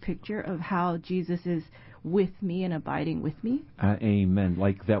huge picture of how Jesus is with me and abiding with me. Amen.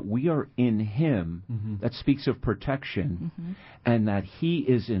 Like that we are in him, that speaks of protection, and that he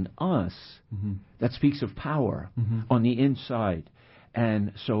is in us, that speaks of power on the inside.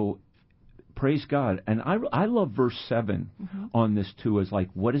 And so, praise God. And I love verse 7 on this too, as like,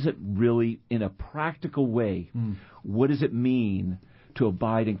 what is it really, in a practical way, what does it mean to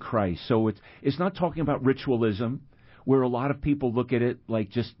abide in Christ? So it's not talking about ritualism, where a lot of people look at it like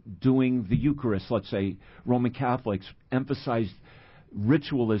just doing the Eucharist. Let's say Roman Catholics emphasize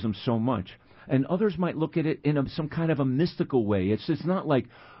ritualism so much. And others might look at it in some kind of a mystical way. It's not like,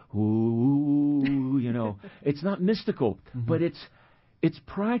 ooh, you know, it's not mystical, but it's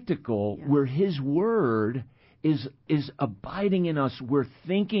practical, where his word is abiding in us. We're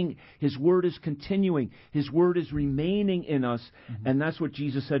thinking his word is continuing. His word is remaining in us. And that's what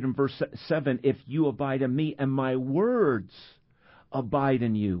Jesus said in verse 7, if you abide in me and my words abide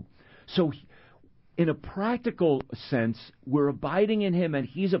in you. So in a practical sense, we're abiding in him and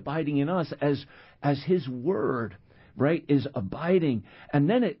he's abiding in us as his word, right, is abiding. And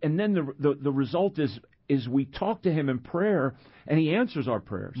then the result is we talk to him in prayer and he answers our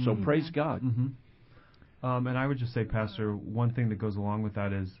prayers. So praise God. And I would just say, Pastor, one thing that goes along with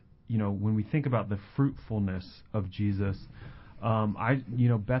that is, you know, when we think about the fruitfulness of Jesus,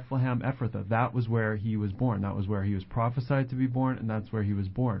 Bethlehem Ephrathah, that was where he was born. That was where he was prophesied to be born, and that's where he was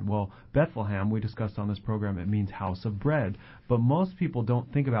born. Well, Bethlehem, we discussed on this program, it means house of bread. But most people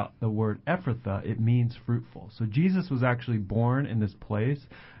don't think about the word Ephrathah. It means fruitful. So Jesus was actually born in this place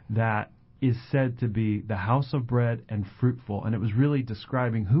that is said to be the house of bread and fruitful. And it was really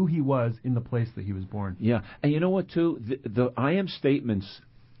describing who he was in the place that he was born. Yeah. And you know what, too? The I am statements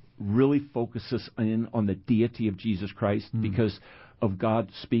really focus us in on the deity of Jesus Christ because of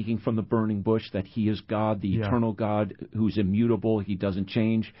God speaking from the burning bush, that he is God, the eternal God who's immutable. He doesn't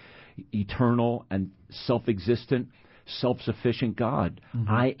change, eternal and self-existent, self-sufficient God.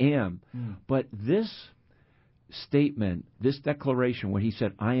 I am. But this statement, this declaration, when he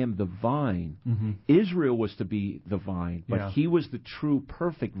said, I am the vine, Israel was to be the vine, but he was the true,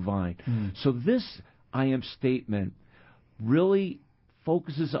 perfect vine. So this I am statement really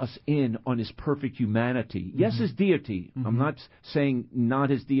focuses us in on his perfect humanity. Yes, his deity. I'm not saying not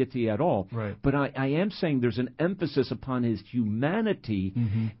his deity at all, but I am saying there's an emphasis upon his humanity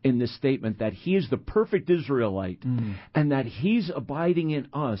in this statement, that he is the perfect Israelite and that he's abiding in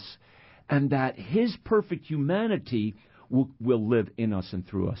us, and that his perfect humanity will live in us and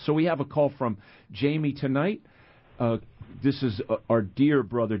through us. So we have a call from Jamie tonight. this is our dear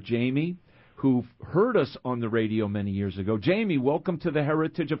brother Jamie, who heard us on the radio many years ago. Jamie, welcome to the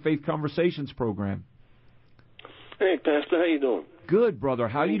Heritage of Faith Conversations program. Hey, Pastor, how you doing? Good, brother.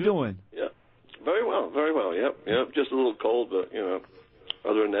 How you doing? Yeah, very well, very well. Yep. Just a little cold, but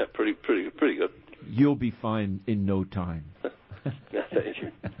other than that, pretty good. You'll be fine in no time. Thank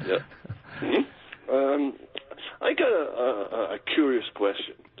you. Yep. Mm-hmm. I got a curious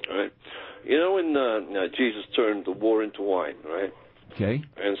question. All right. When Jesus turned the water into wine, right? Okay.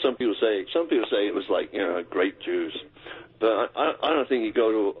 And some people say it was like grape juice, but I don't think you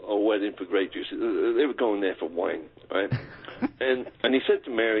go to a wedding for grape juice. They were going there for wine, right? and he said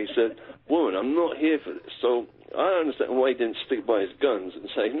to Mary, he said, "Woman, I'm not here for this." So I don't understand why he didn't stick by his guns and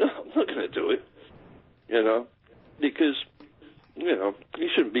say, "No, I'm not going to do it," because you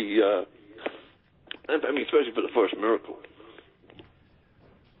shouldn't be. Especially for the first miracle.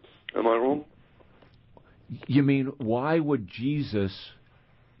 Am I wrong? You mean, why would Jesus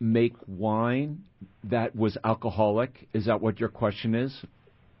make wine that was alcoholic? Is that what your question is?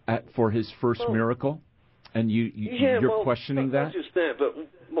 For his first miracle? And you're questioning that? Not just that, but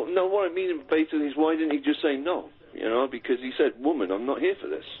no, what I mean basically is why didn't he just say no? Because he said, "Woman, I'm not here for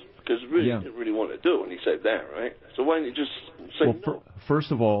this." Because he didn't really want to do it, and he said that, right? So why didn't he just say no?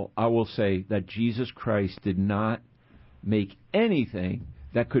 First of all, I will say that Jesus Christ did not make anything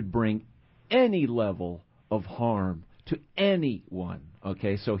that could bring any level of harm to anyone.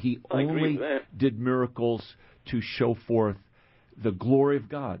 Okay, so he only did miracles to show forth the glory of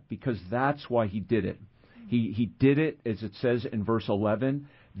God, because that's why he did it. He did it, as it says in verse 11,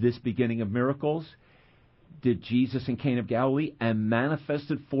 this beginning of miracles, did Jesus in Cana of Galilee, and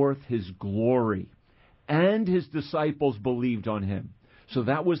manifested forth his glory, and his disciples believed on him. So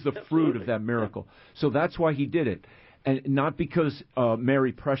that was the fruit of that miracle. So that's why he did it. And not because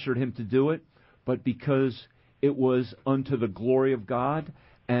Mary pressured him to do it, but because it was unto the glory of God,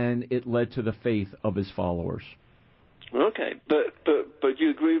 and it led to the faith of his followers. Okay, but you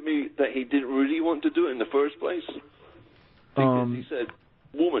agree with me that he didn't really want to do it in the first place? Because he said,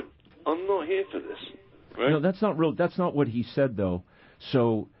 "Woman, I'm not here for this." Right? No, that's not real. That's not what he said, though.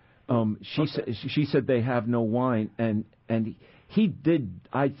 So she said they have no wine, and he did.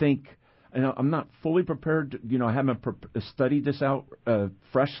 I think, and I'm not fully prepared. I haven't studied this out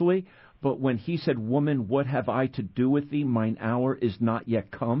freshly. But when he said, "Woman, what have I to do with thee? Mine hour is not yet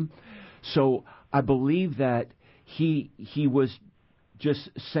come." So I believe that he was just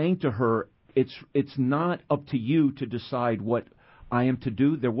saying to her, "It's not up to you to decide what I am to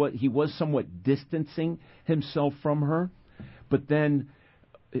do." He was somewhat distancing himself from her, but then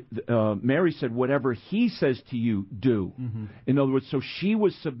Mary said, "Whatever he says to you, do." Mm-hmm. In other words, so she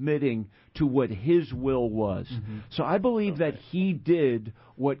was submitting to what his will was. Mm-hmm. So I believe that he did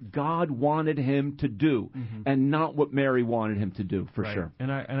what God wanted him to do, and not what Mary wanted him to do, for sure.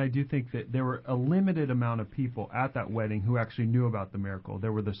 And I do think that there were a limited amount of people at that wedding who actually knew about the miracle.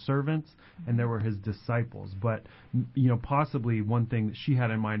 There were the servants, and there were his disciples. But, possibly one thing that she had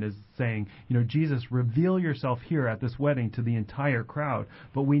in mind is saying, Jesus, reveal yourself here at this wedding to the entire crowd.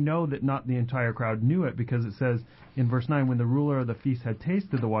 But we know that not the entire crowd knew it, because it says in verse 9, when the ruler of the feast had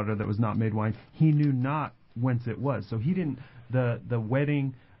tasted the water that was not made wine, he knew not whence it was. So he didn't, the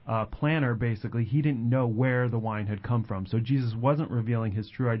wedding planner, basically, he didn't know where the wine had come from. So Jesus wasn't revealing his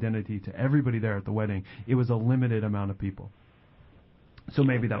true identity to everybody there at the wedding. It was a limited amount of people. So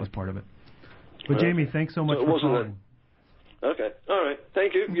maybe that was part of it. But Jamie, thanks so much for calling. Okay. All right.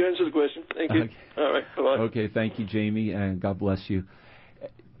 Thank you. You answered the question. Thank you. All right. Bye-bye. Okay. Thank you, Jamie, and God bless you.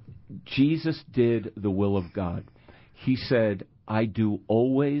 Jesus did the will of God. He said, "I do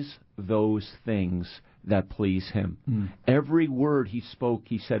always those things that please him." Every word he spoke,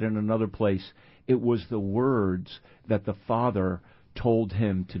 he said in another place, it was the words that the Father told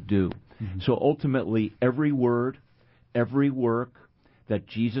him to do. So ultimately, every word, every work that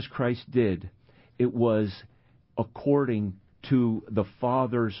Jesus Christ did, it was according to the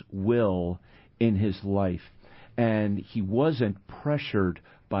Father's will in his life. And he wasn't pressured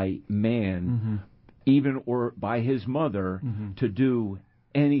by man, even or by his mother, to do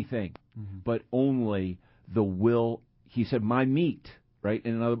anything, but only the will. He said, "My meat," right?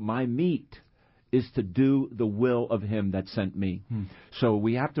 In another, my meat is to do the will of him that sent me. So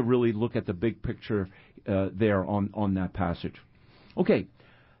we have to really look at the big picture there on that passage. Okay,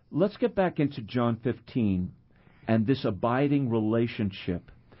 let's get back into John 15 and this abiding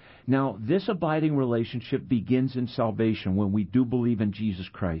relationship. Now, this abiding relationship begins in salvation when we do believe in Jesus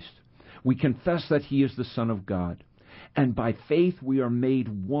Christ. We confess that he is the Son of God, and by faith we are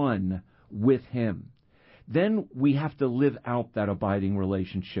made one with him. Then we have to live out that abiding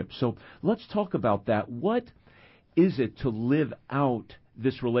relationship. So let's talk about that. What is it to live out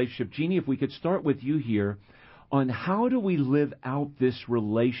this relationship? Jeannie, if we could start with you here on how do we live out this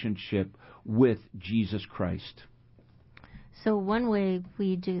relationship with Jesus Christ? So one way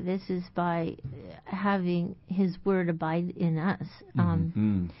we do this is by having His Word abide in us.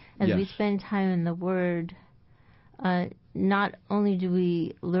 As Yes. we spend time in the Word, not only do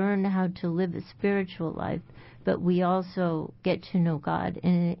we learn how to live a spiritual life, but we also get to know God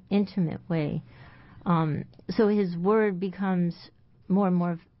in an intimate way. So His Word becomes more and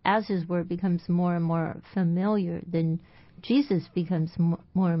more, as His Word becomes more and more familiar, then Jesus becomes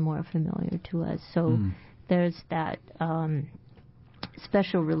more and more familiar to us. So there's that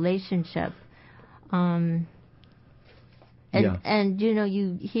special relationship. And you know,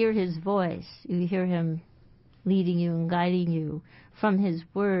 you hear His voice. You hear Him leading you and guiding you from His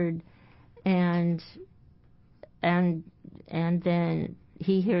Word, and then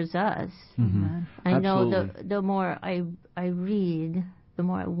He hears us. I know the more I read, the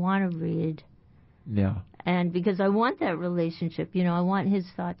more I want to read. Yeah. And because I want that relationship, you know, I want His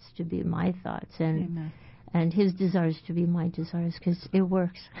thoughts to be my thoughts, and His desires to be my desires, because it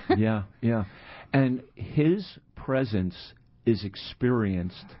works. Yeah. And His presence is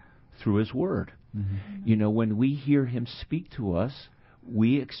experienced through His Word. You know, when we hear Him speak to us,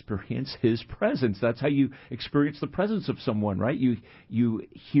 we experience His presence. That's how you experience the presence of someone, right? You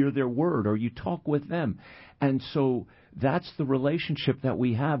hear their word or you talk with them. And so that's the relationship that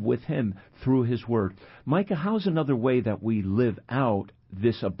we have with Him through His Word. Micah, how's another way that we live out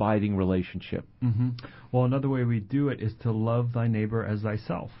this abiding relationship? Well, another way we do it is to love thy neighbor as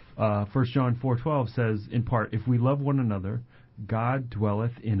thyself. 1 John 4:12 says, in part, if we love one another, God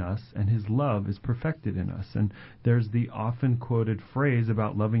dwelleth in us, and His love is perfected in us. And there's the often quoted phrase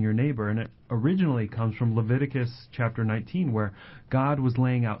about loving your neighbor, and it originally comes from Leviticus chapter 19, where God was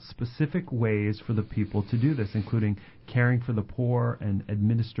laying out specific ways for the people to do this, including caring for the poor and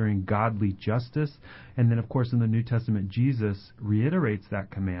administering godly justice. And then, of course, in the New Testament, Jesus reiterates that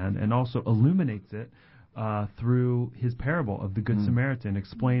command and also illuminates it through His parable of the Good Samaritan,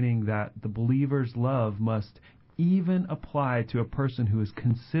 explaining that the believer's love must even apply to a person who is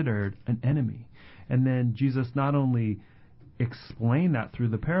considered an enemy. And then Jesus not only explained that through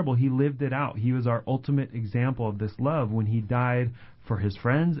the parable, He lived it out. He was our ultimate example of this love when He died for His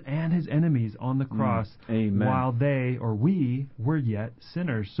friends and His enemies on the cross while they, or we, were yet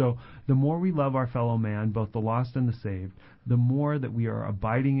sinners. So the more we love our fellow man, both the lost and the saved, the more that we are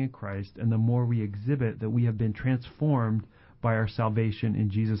abiding in Christ, and the more we exhibit that we have been transformed by our salvation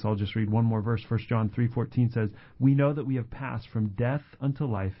in Jesus. I'll just read one more verse. 1 John 3:14 says, we know that we have passed from death unto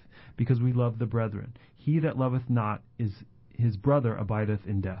life, because we love the brethren. He that loveth not is his brother abideth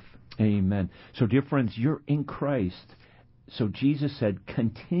in death. Amen. So, dear friends, you're in Christ. So Jesus said,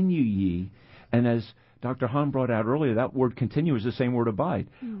 continue ye. And as Dr. Hahn brought out earlier, that word continue is the same word abide.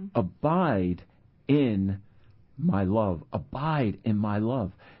 Abide in my love. Abide in my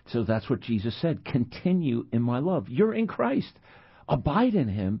love. So that's what Jesus said. Continue in my love. You're in Christ. Abide in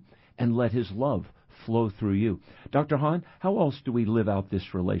Him and let His love flow through you. Dr. Hahn, how else do we live out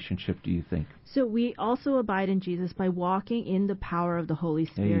this relationship, do you think? So we also abide in Jesus by walking in the power of the Holy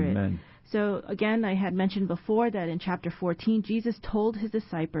Spirit. Amen. So again, I had mentioned before that in chapter 14, Jesus told His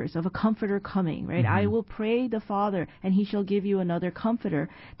disciples of a comforter coming, right? I will pray the Father, and He shall give you another comforter,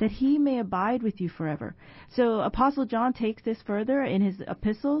 that He may abide with you forever. So Apostle John takes this further in his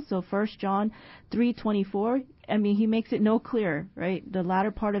epistle. So 1 John 3:24, I mean, he makes it no clearer, right? The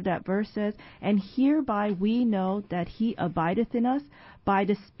latter part of that verse says, and hereby we know that He abideth in us by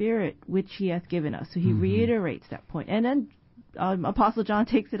the Spirit which He hath given us. So he reiterates that point. And then Apostle John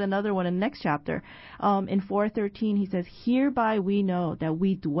takes it another one in the next chapter. In 4:13, he says, hereby we know that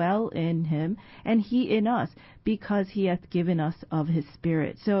we dwell in Him, and He in us, because He hath given us of His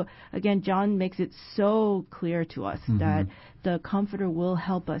Spirit. So again, John makes it so clear to us that the Comforter will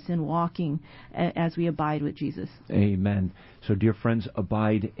help us in walking as we abide with Jesus. Amen. So, dear friends,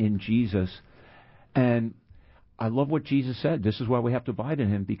 abide in Jesus. And I love what Jesus said. This is why we have to abide in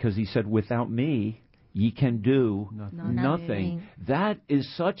Him, because He said, without me, ye can do nothing. That is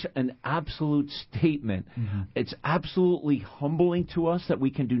such an absolute statement. It's absolutely humbling to us that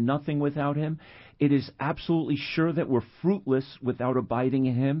we can do nothing without Him. It is absolutely sure that we're fruitless without abiding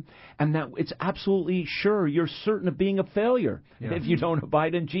in Him. And that it's absolutely sure you're certain of being a failure if you don't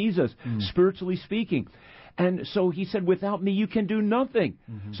abide in Jesus, spiritually speaking. And so He said, without me, you can do nothing.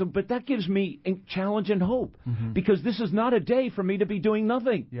 So, but that gives me a challenge and hope, because this is not a day for me to be doing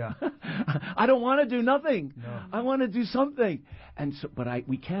nothing. I don't want to do nothing. No. I want to do something. And so, but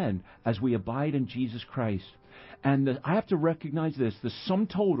we can, as we abide in Jesus Christ. And I have to recognize this, the sum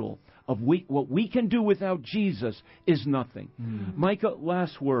total of what we can do without Jesus is nothing. Micah,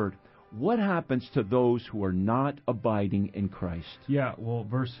 last word. What happens to those who are not abiding in Christ? Yeah, well,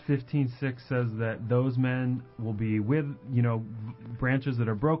 verse 15:6 says that those men will be branches that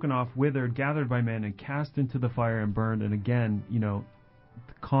are broken off, withered, gathered by men, and cast into the fire and burned. And again, the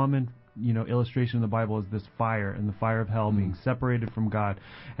common illustration in the Bible is this fire, and the fire of hell being separated from God.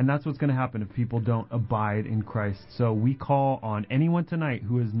 And that's what's going to happen if people don't abide in Christ. So we call on anyone tonight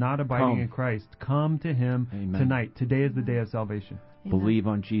who is not abiding in Christ, come to Him tonight. Today is the day of salvation. Amen. Believe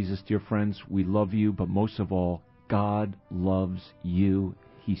on Jesus, dear friends. We love you, but most of all, God loves you.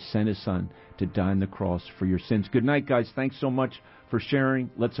 He sent His Son to die on the cross for your sins. Good night, guys. Thanks so much for sharing.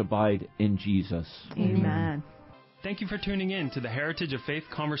 Let's abide in Jesus. Amen. Thank you for tuning in to the Heritage of Faith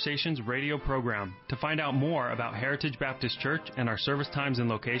Conversations radio program. To find out more about Heritage Baptist Church and our service times and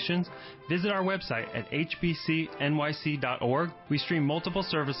locations, visit our website at hbcnyc.org. We stream multiple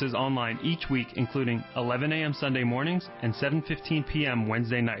services online each week, including 11 a.m. Sunday mornings and 7:15 p.m.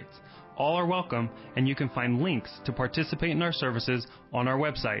 Wednesday nights. All are welcome, and you can find links to participate in our services on our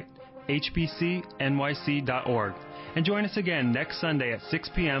website, hbcnyc.org. And join us again next Sunday at 6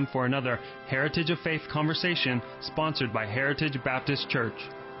 p.m. for another Heritage of Faith conversation sponsored by Heritage Baptist Church.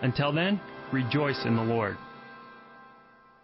 Until then, rejoice in the Lord.